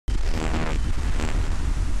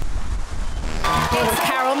Here's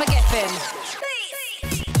Carol McGiffin.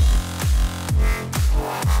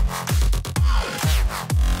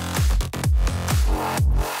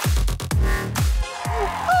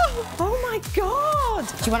 Oh my God!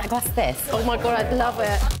 Do you want a glass of this? Oh my God, I'd love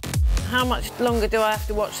it. How much longer do I have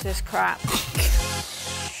to watch this crap?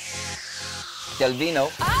 Del vino.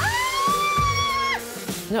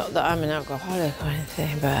 Not that I'm an alcoholic or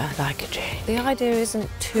anything, but I like a drink. The idea isn't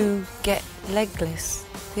to get legless.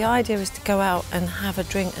 The idea is to go out and have a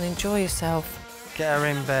drink and enjoy yourself. Get her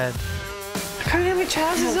in bed. I can't get my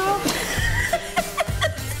trousers off.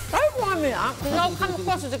 Don't mind me that, because I'll come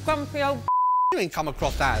across as a grumpy old. You ain't come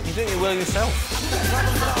across that. You think you will yourself.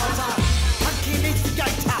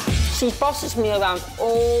 She bosses me around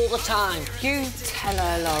all the time. You tell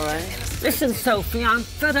her, Lauren. Listen, Sophie, I'm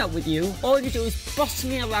fed up with you. All you do is boss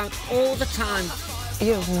me around all the time.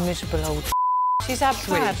 You're a miserable old. She's had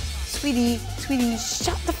bad. Sweetie,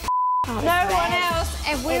 shut the up. No one else.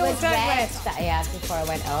 And we It all was drank red red. that I had before I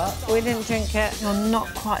went up. We didn't drink it. You're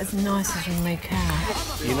not quite as nice as you make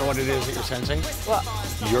out. You know what it is that you're sensing? What?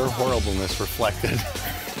 Your horribleness reflected.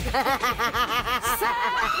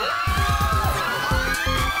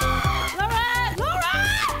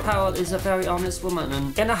 Carol is a very honest woman,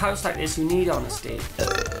 and in a house like this, you need honesty.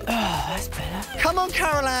 That's better. Come on,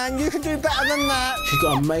 Caroline, you can do better than that. She's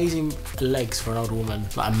got amazing legs for an older woman,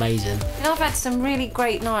 like amazing. You know, I've had some really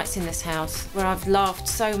great nights in this house where I've laughed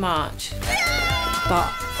so much.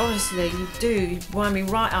 But honestly, you do. You wind me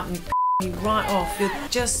right up and you me right off. You're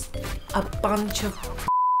just a bunch of